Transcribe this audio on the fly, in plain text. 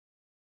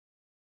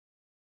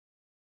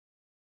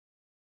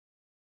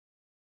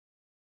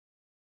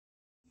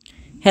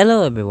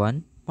Hello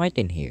everyone,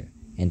 Martin here,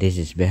 and this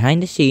is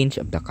behind the scenes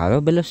of the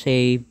Carro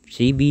Veloce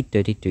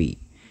CV-33.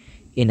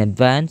 In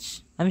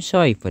advance, I'm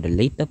sorry for the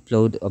late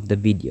upload of the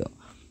video,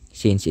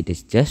 since it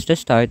is just the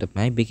start of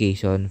my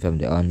vacation from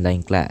the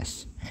online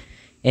class.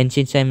 And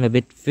since I'm a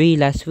bit free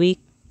last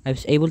week, I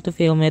was able to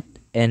film it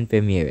and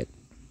premiere it.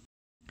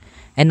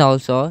 And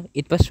also,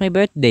 it was my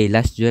birthday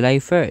last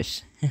July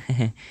 1st.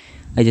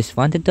 I just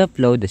wanted to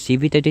upload the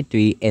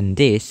CV-33 and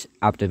this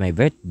after my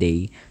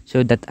birthday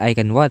so that I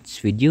can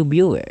watch with you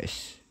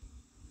viewers.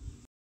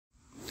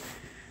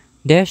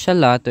 There's a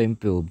lot to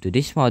improve to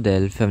this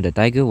model from the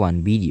Tiger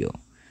 1 video.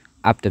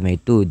 After my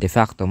two de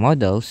facto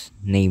models,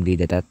 namely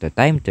the Tattoo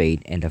Time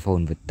Train and the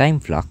phone with time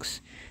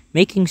flux,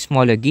 making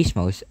smaller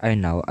gizmos are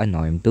now a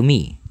norm to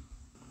me.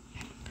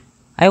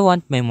 I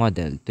want my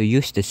model to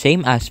use the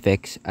same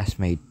aspects as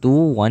my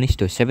two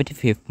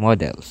 1:75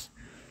 models.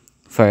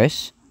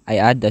 First, I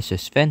add the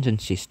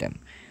suspension system.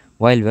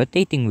 While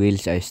rotating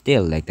wheels are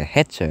still like the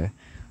Hetzer,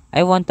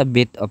 I want a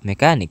bit of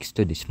mechanics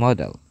to this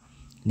model.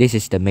 This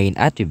is the main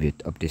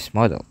attribute of this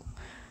model.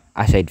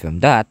 Aside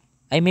from that,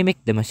 I mimic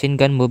the machine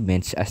gun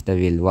movements as the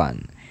real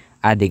one,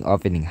 adding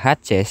opening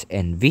hatches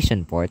and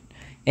vision port,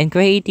 and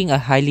creating a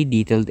highly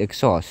detailed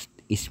exhaust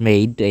is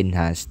made to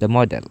enhance the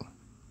model.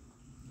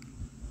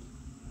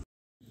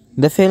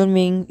 The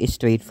filming is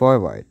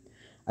straightforward.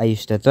 I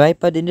used the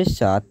tripod in the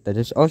shot that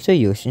was also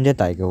used in the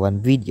Tiger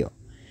 1 video.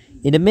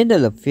 In the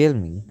middle of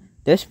filming,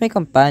 there's my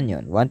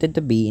companion wanted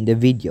to be in the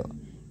video,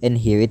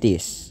 and here it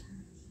is.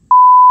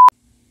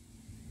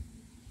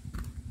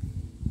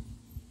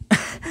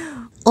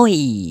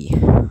 Oi!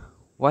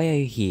 Why are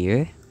you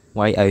here?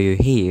 Why are you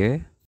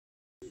here?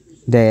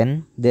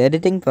 Then, the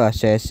editing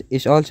process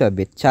is also a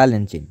bit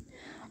challenging.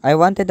 I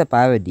wanted a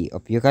parody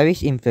of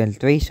Yukari's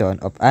infiltration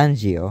of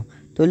Anzio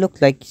to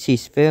look like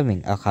she's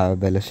filming a Carro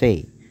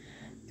Veloce,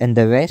 and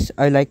the rest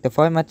are like the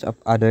formats of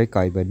other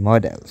cardboard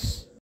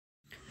models.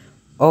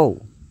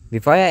 Oh,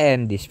 before I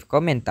end this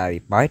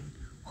commentary part,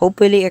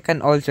 hopefully I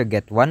can also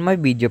get one more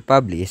video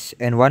published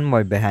and one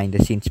more behind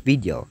the scenes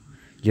video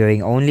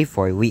during only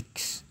 4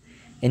 weeks.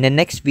 And the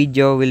next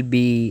video will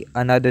be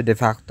another de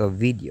facto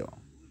video.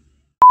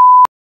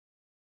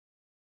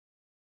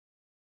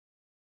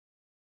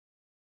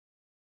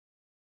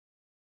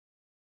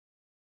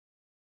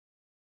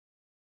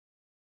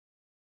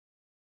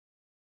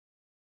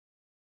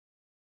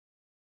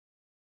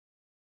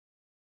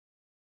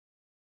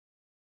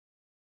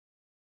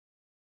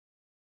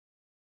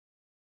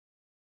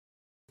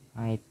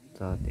 I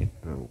thought it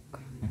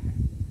broke.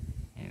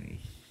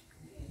 Anyways.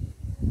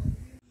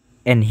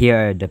 And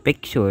here are the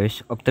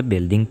pictures of the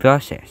building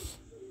process.